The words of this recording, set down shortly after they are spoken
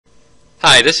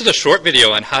Hi, this is a short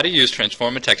video on how to use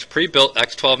TransformaTech's pre-built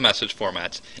X12 message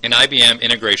formats in IBM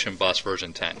Integration Bus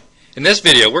version 10. In this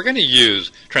video, we're going to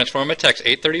use TransformaTech's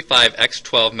 835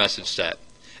 X12 message set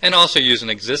and also use an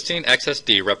existing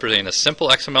XSD representing a simple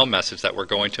XML message that we're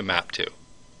going to map to.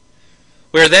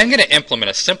 We are then going to implement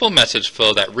a simple message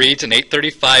flow that reads an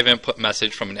 835 input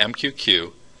message from an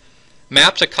MQ,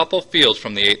 maps a couple fields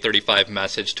from the 835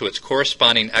 message to its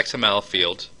corresponding XML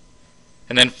fields,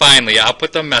 and then finally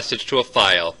output the message to a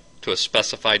file to a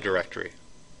specified directory.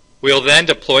 We'll then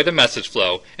deploy the message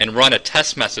flow and run a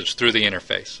test message through the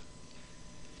interface.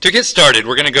 To get started,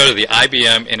 we're going to go to the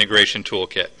IBM Integration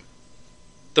Toolkit.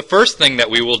 The first thing that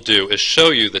we will do is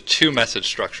show you the two message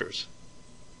structures.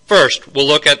 First, we'll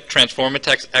look at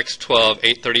TransformaTech's X12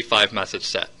 835 message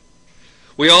set.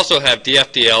 We also have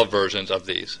DFDL versions of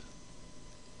these.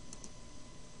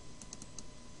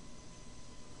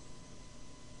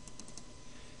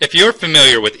 If you're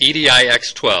familiar with EDI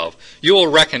X12, you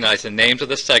will recognize the names of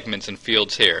the segments and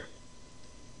fields here.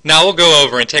 Now we'll go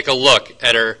over and take a look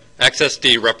at our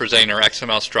XSD representing our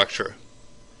XML structure.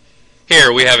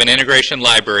 Here we have an integration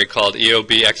library called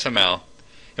EOB XML,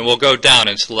 and we'll go down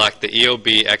and select the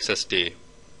EOB XSD.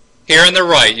 Here on the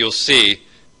right you'll see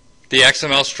the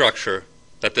XML structure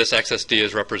that this XSD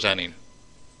is representing.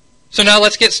 So now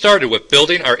let's get started with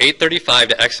building our 835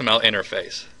 to XML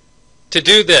interface. To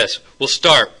do this, we'll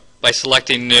start by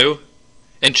selecting New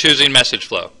and choosing Message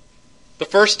Flow. The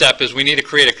first step is we need to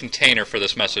create a container for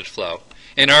this message flow.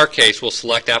 In our case, we'll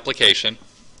select Application,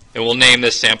 and we'll name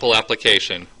this Sample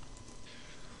Application.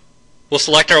 We'll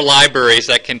select our libraries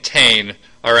that contain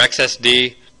our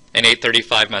XSD and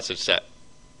 835 message set.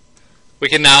 We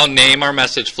can now name our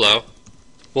message flow.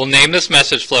 We'll name this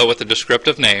message flow with a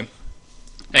descriptive name,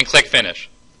 and click Finish.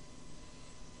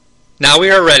 Now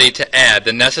we are ready to add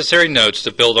the necessary nodes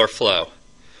to build our flow.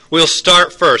 We'll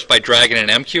start first by dragging an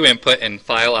MQ input and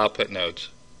file output nodes.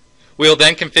 We'll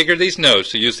then configure these nodes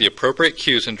to use the appropriate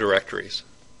queues and directories.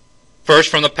 First,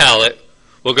 from the palette,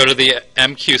 we'll go to the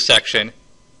MQ section,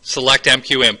 select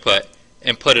MQ input,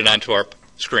 and put it onto our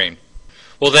screen.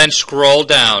 We'll then scroll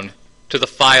down to the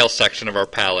file section of our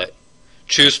palette,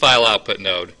 choose file output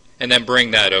node, and then bring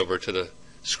that over to the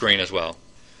screen as well.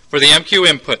 For the MQ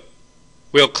input,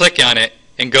 we'll click on it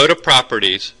and go to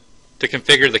Properties to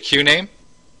configure the queue name,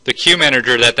 the queue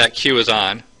manager that queue is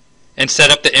on, and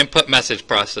set up the input message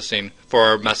processing for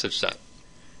our message set.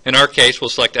 In our case, we'll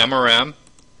select MRM.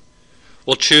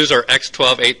 We'll choose our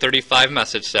X12 835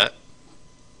 message set.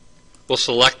 We'll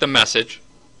select the message,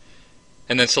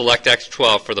 and then select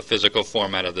X12 for the physical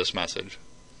format of this message.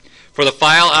 For the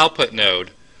file output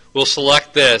node, we'll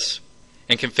select this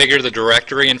and configure the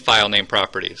directory and file name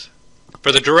properties.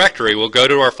 For the directory, we'll go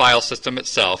to our file system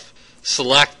itself,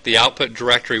 select the output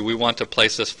directory we want to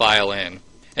place this file in,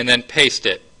 and then paste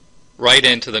it right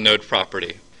into the node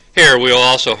property. Here we will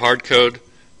also hardcode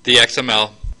the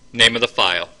XML name of the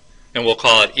file, and we'll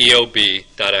call it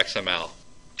eob.xml.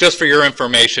 Just for your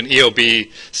information,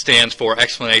 EOB stands for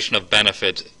Explanation of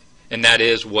Benefits, and that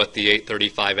is what the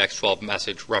 835 X12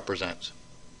 message represents.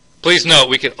 Please note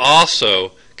we can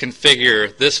also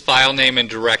configure this file name and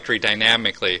directory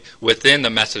dynamically within the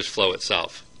message flow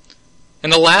itself.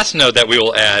 And the last node that we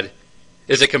will add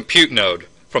is a compute node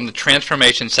from the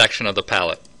transformation section of the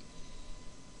palette.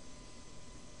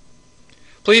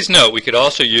 Please note we could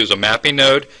also use a mapping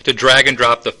node to drag and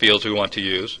drop the fields we want to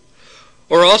use,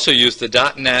 or also use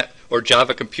the .NET or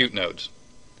Java compute nodes.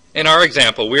 In our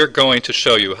example, we are going to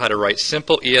show you how to write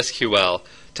simple ESQL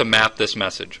to map this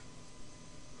message.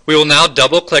 We will now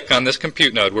double-click on this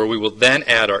compute node where we will then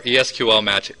add our ESQL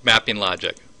mapping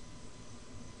logic.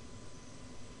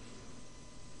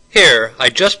 Here, I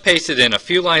just pasted in a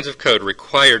few lines of code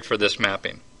required for this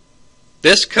mapping.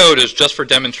 This code is just for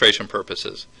demonstration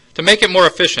purposes. To make it more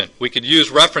efficient, we could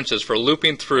use references for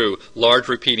looping through large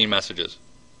repeating messages.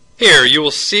 Here, you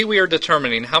will see we are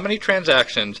determining how many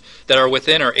transactions that are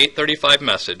within our 835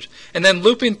 message, and then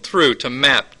looping through to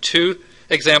map two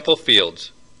example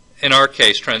fields. In our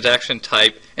case, transaction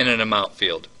type and an amount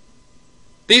field.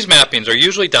 These mappings are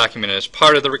usually documented as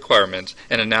part of the requirements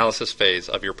and analysis phase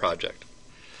of your project.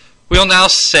 We'll now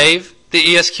save the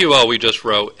ESQL we just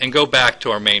wrote and go back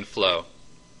to our main flow.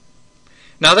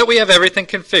 Now that we have everything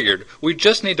configured, we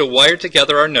just need to wire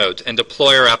together our nodes and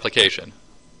deploy our application.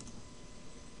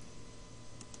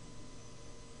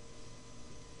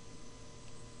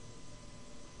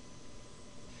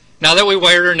 Now that we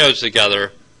wired our nodes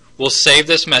together, we'll save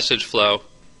this message flow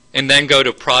and then go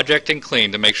to Project and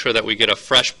Clean to make sure that we get a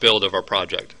fresh build of our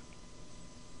project.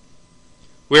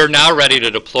 We are now ready to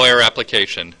deploy our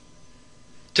application.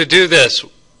 To do this,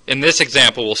 In this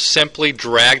example, we'll simply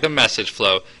drag the message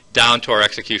flow down to our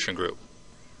execution group.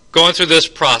 Going through this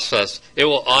process, it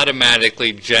will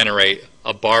automatically generate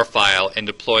a bar file and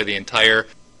deploy the entire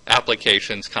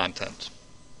application's contents.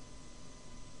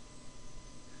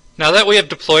 Now that we have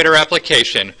deployed our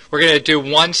application, we're going to do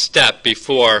one step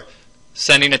before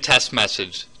sending a test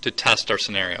message to test our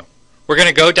scenario. We're going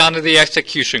to go down to the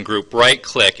execution group,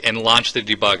 right-click, and launch the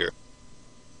debugger.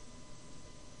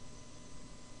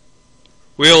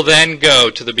 We will then go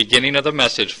to the beginning of the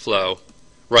message flow,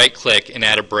 right-click, and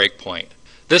add a breakpoint.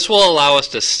 This will allow us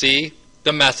to see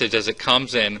the message as it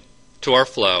comes in to our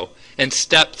flow and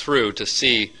step through to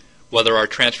see whether our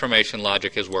transformation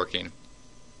logic is working.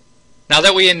 Now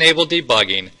that we enable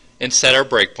debugging and set our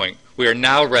breakpoint, we are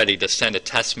now ready to send a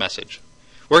test message.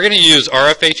 We're going to use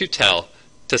RFA2tell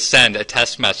to send a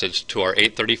test message to our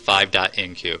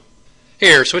 835.in queue.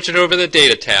 Here, switching over to the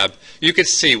Data tab, you can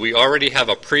see we already have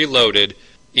a preloaded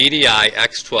EDI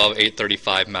X12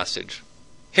 835 message.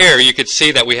 Here you can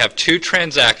see that we have two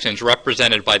transactions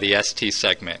represented by the ST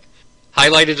segment.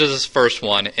 Highlighted is this first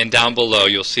one, and down below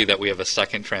you'll see that we have a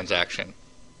second transaction.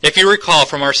 If you recall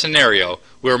from our scenario,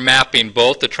 we're mapping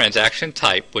both the transaction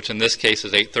type, which in this case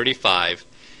is 835,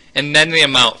 and then the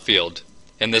amount field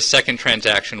in this second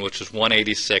transaction, which is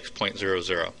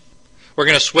 186.00. We're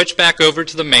going to switch back over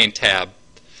to the main tab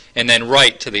and then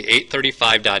write to the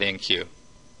 835.in queue.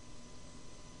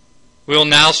 We will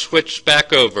now switch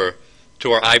back over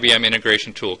to our IBM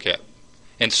integration toolkit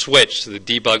and switch to the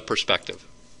debug perspective.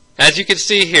 As you can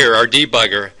see here, our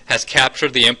debugger has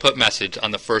captured the input message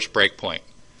on the first breakpoint.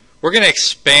 We're going to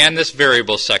expand this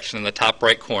variable section in the top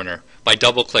right corner by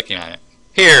double-clicking on it.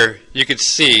 Here you can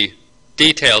see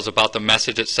details about the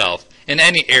message itself and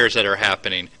any errors that are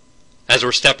happening as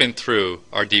we're stepping through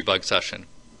our debug session.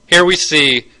 Here we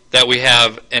see that we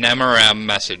have an MRM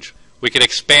message. We can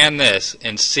expand this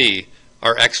and see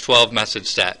our X12 message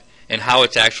set and how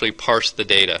it's actually parsed the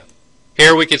data.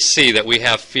 Here we can see that we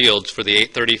have fields for the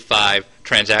 835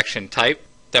 transaction type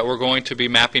that we're going to be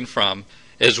mapping from,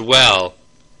 as well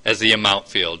as the amount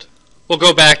field. We'll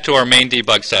go back to our main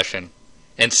debug session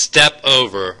and step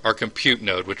over our compute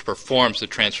node, which performs the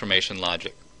transformation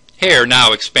logic. Here,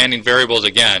 now expanding variables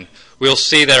again, we'll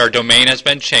see that our domain has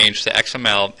been changed to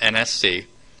XML NSC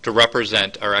to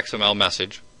represent our XML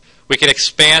message. We can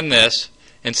expand this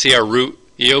and see our root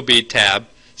EOB tab,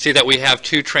 see that we have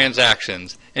two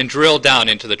transactions, and drill down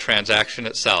into the transaction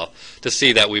itself to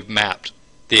see that we've mapped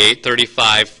the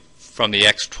 835 from the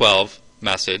X12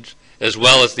 message as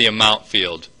well as the amount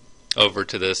field over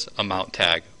to this amount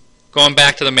tag. Going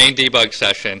back to the main debug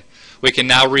session, we can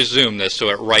now resume this so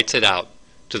it writes it out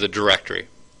to the directory.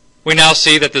 We now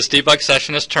see that this debug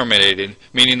session is terminated,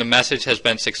 meaning the message has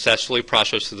been successfully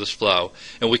processed through this flow,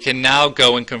 and we can now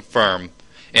go and confirm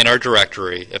in our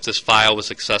directory if this file was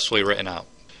successfully written out.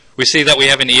 We see that we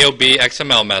have an EOB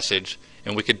XML message,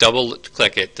 and we could double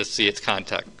click it to see its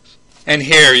context. And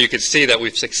here you can see that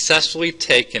we've successfully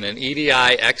taken an EDI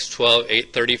X12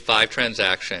 835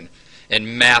 transaction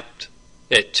and mapped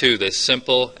it to this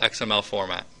simple XML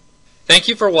format. Thank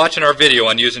you for watching our video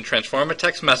on using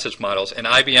TransformaTech's message models in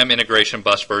IBM Integration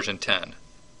Bus version 10,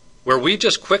 where we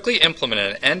just quickly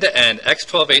implemented an end-to-end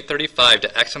X12 835 to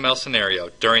XML scenario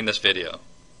during this video.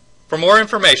 For more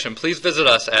information, please visit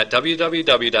us at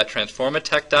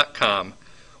www.transformatech.com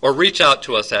or reach out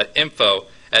to us at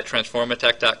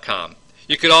info@transformatech.com.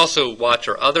 You could also watch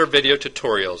our other video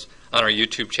tutorials on our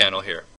YouTube channel here.